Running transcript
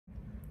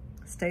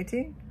Stay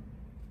tuned.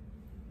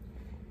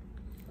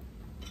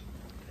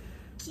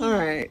 All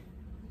right.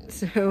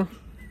 So,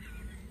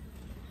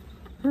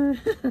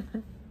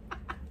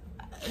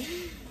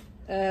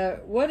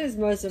 what is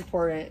most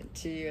important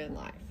to you in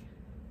life?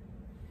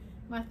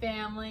 My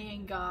family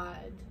and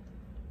God.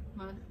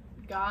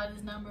 God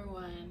is number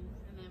one,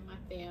 and then my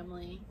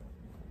family.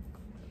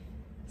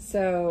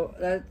 So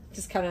that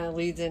just kind of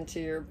leads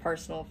into your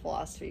personal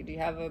philosophy. Do you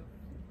have a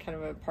kind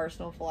of a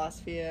personal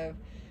philosophy of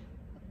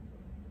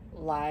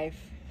life?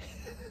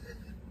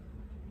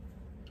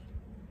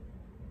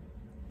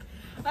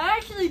 I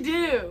actually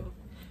do.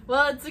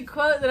 Well, it's a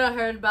quote that I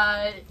heard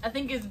by, I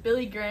think it's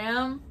Billy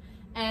Graham,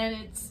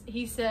 and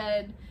he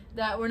said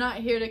that we're not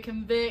here to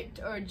convict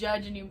or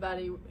judge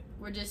anybody.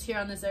 We're just here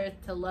on this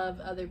earth to love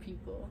other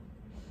people.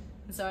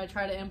 And so I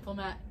try to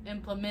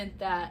implement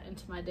that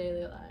into my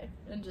daily life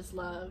and just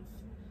love.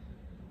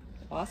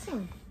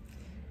 Awesome.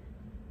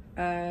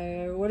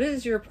 What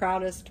is your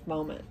proudest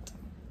moment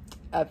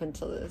up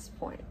until this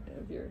point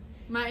of your...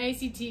 My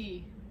ACT.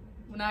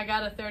 When I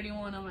got a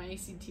 31 on my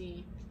ACT.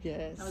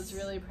 Yes. I was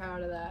really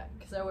proud of that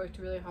because I worked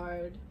really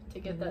hard to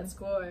get that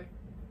score.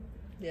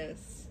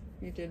 Yes,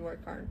 you did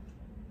work hard.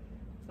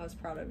 I was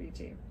proud of you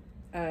too.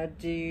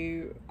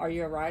 Are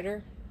you a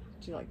writer?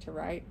 Do you like to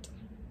write?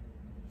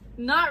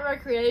 Not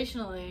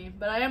recreationally,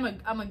 but I'm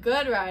a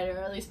good writer.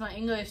 At least my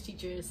English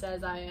teacher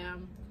says I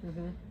am.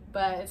 Mm-hmm.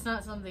 But it's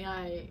not something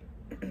I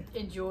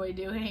enjoy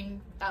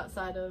doing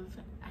outside of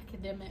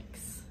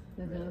academics,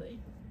 really.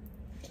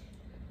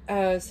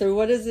 So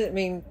what does it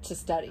mean to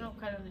study? I don't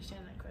quite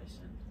understand that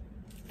question.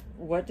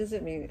 What does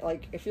it mean?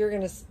 Like, if you're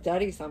going to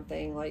study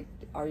something, like,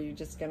 are you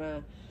just going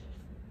to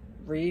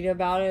read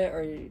about it,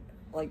 or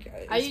like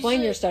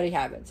explain your study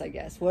habits? I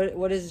guess.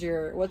 What have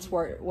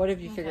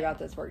you figured out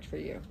that's worked for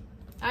you?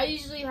 I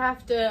usually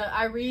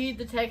I read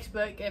the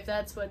textbook if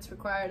that's what's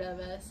required of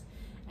us,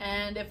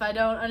 and if I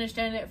don't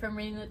understand it from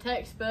reading the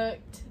textbook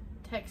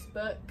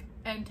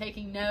and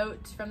taking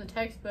notes from the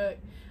textbook,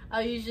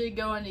 I'll usually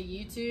go onto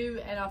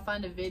YouTube and I'll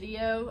find a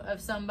video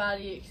of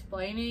somebody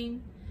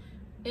explaining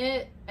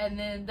it, and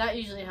then that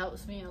usually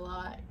helps me a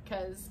lot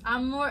because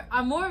I'm more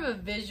of a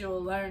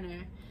visual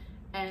learner,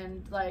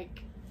 and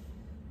like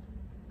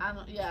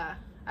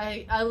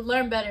I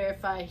learn better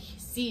if I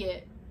see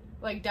it,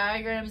 like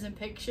diagrams and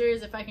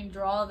pictures. If I can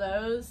draw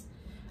those,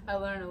 I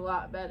learn a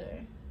lot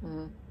better.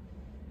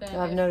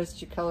 I've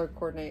noticed you color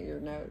coordinate your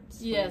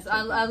notes. Yes,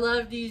 I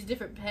love to use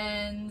different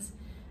pens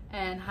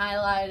and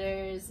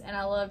highlighters, and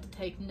I love to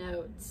take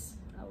notes.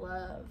 I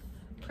love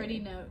pretty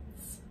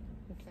notes.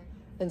 Okay.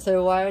 And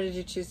so why did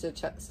you choose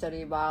to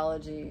study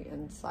biology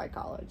and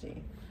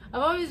psychology?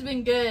 I've always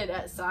been good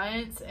at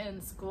science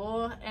in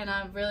school, and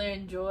I've really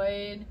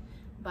enjoyed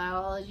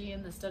biology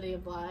and the study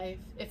of life.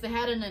 If they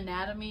had an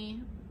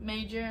anatomy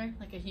major,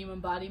 like a human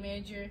body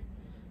major,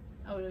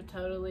 I would have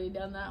totally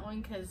done that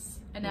one because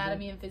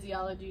anatomy and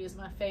physiology is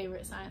my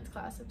favorite science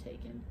class I've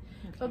taken.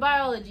 Okay. But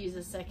biology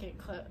is a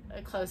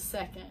close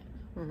second.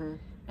 And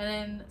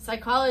then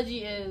psychology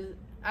is,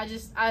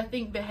 I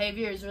think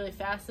behavior is really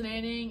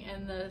fascinating,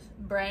 and the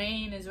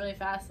brain is really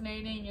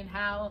fascinating, and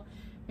how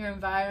your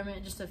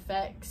environment just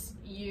affects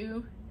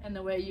you and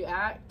the way you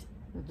act.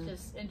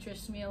 Just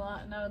interests me a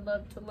lot, and I would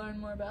love to learn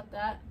more about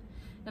that.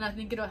 And I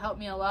think it'll help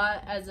me a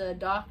lot as a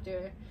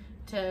doctor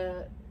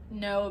to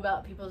know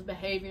about people's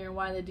behavior and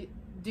why they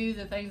do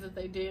the things that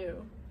they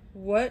do.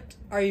 What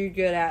are you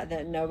good at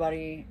that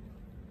nobody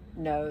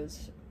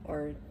knows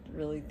or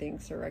really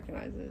thinks or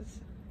recognizes?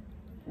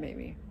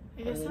 Maybe.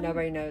 Or that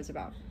nobody knows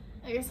about.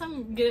 I guess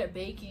I'm good at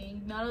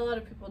baking. Not a lot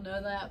of people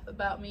know that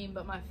about me,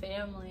 but my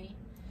family.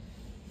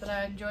 But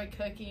I enjoy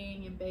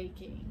cooking and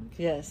baking.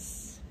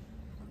 Yes.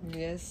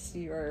 Yes,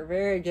 you are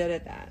very good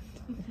at that.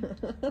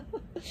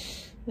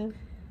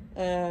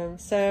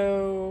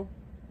 So,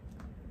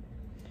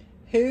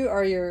 who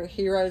are your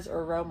heroes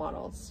or role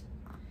models?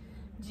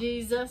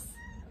 Jesus.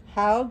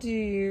 How do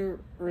you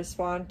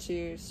respond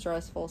to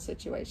stressful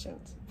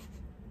situations?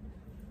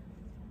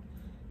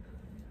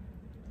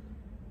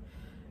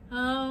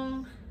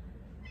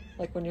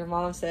 Like when your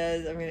mom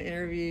says, I'm going to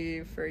interview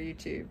you for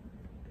YouTube.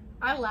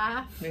 I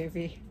laugh.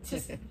 Maybe.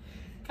 Just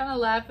kind of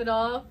laugh it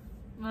off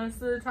most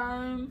of the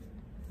time.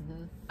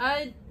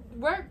 I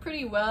work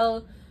pretty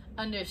well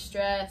under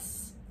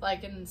stress,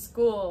 like in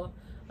school.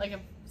 Like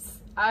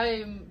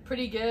I'm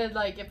pretty good,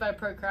 like if I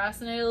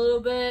procrastinate a little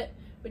bit,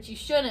 which you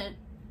shouldn't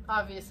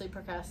obviously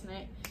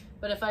procrastinate,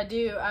 but if I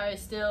do, I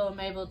still am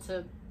able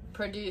to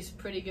produce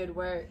pretty good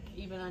work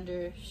even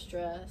under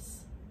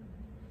stress.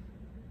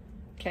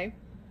 Okay,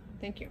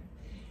 thank you.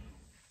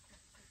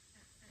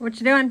 What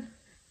you doing?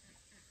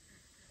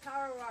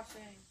 Power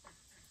washing.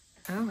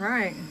 All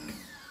right.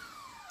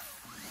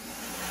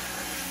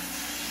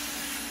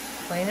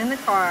 Cleaning the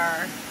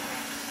car.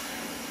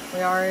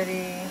 We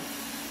already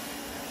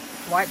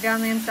wiped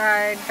down the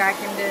inside,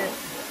 vacuumed it.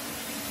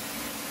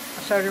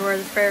 I showed you where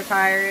the spare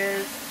tire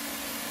is,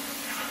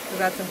 so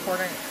that's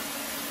important.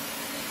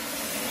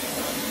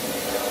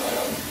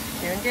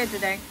 Doing good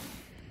today.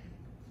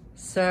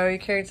 So you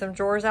carried some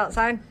drawers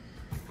outside?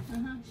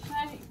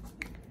 Hi.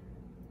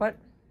 What?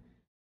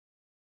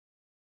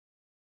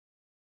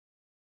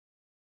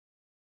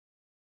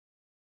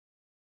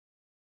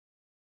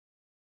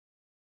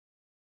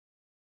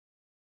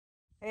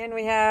 And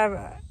we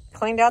have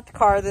cleaned out the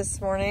car this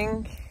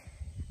morning.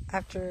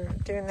 After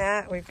doing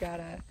that, we've got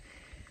to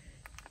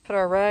put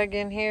our rug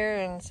in here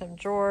and some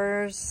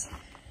drawers.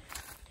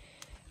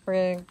 We're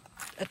going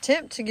to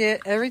attempt to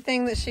get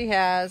everything that she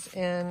has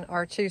in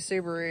our 2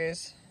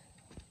 Subarus.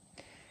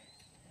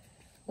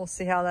 We'll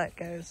see how that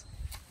goes.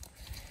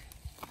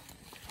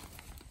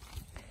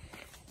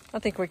 I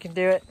think we can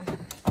do it.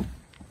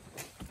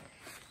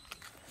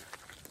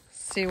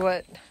 See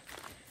what...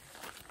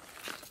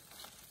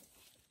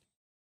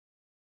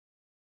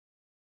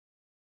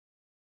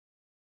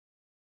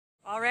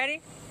 All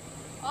ready?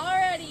 All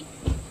ready.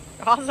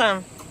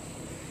 Awesome.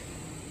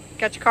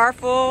 Got your car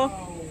full?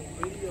 Oh,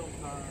 video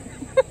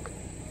car.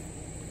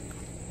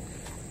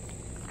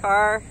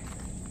 Car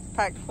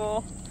packed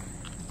full.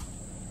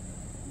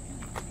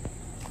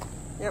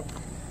 Yep.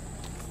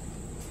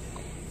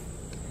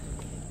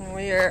 And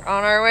we are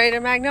on our way to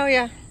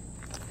Magnolia.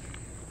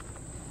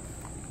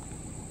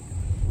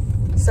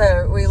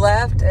 So we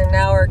left and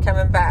now we're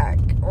coming back.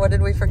 What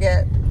did we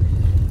forget?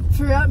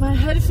 Forgot my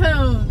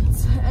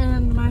headphones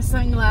and my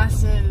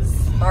sunglasses.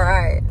 All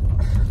right.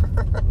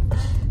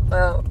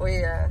 Well,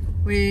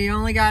 we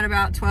only got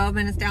about 12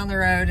 minutes down the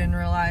road and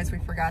realized we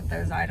forgot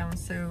those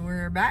items, so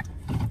we're back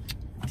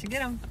to get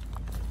them.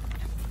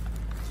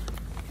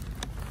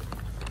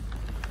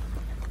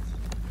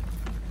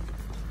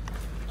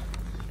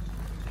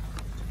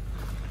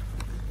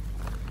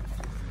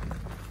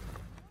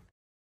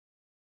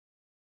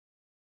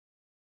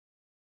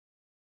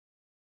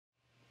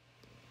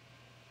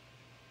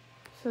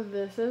 So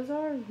this is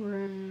our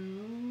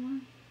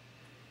room.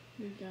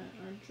 We've got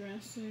our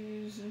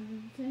dressers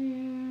over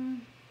there,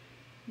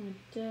 my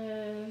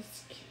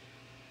desk,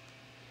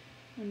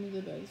 under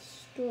the bed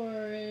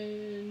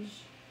storage,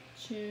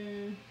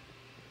 chair,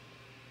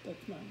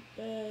 that's my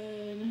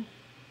bed,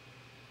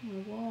 my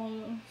wall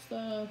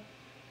stuff,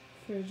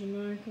 fridge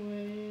and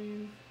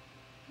microwave,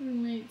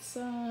 roommate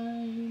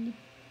side.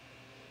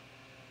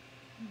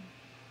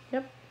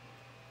 Yep,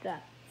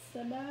 that's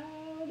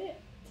about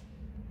it.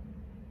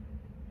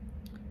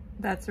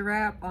 That's a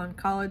wrap on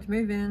college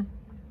move-in.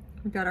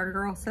 We got our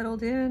girl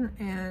settled in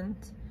and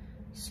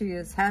she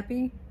is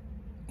happy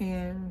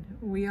and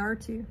we are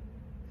too.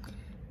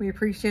 We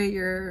appreciate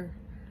your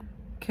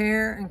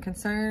care and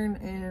concern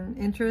and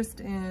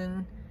interest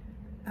in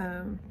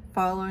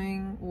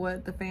following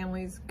what the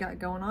family's got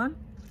going on.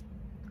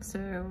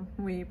 So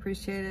we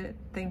appreciate it.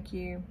 Thank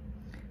you.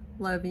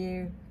 Love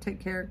you. Take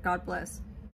care. God bless.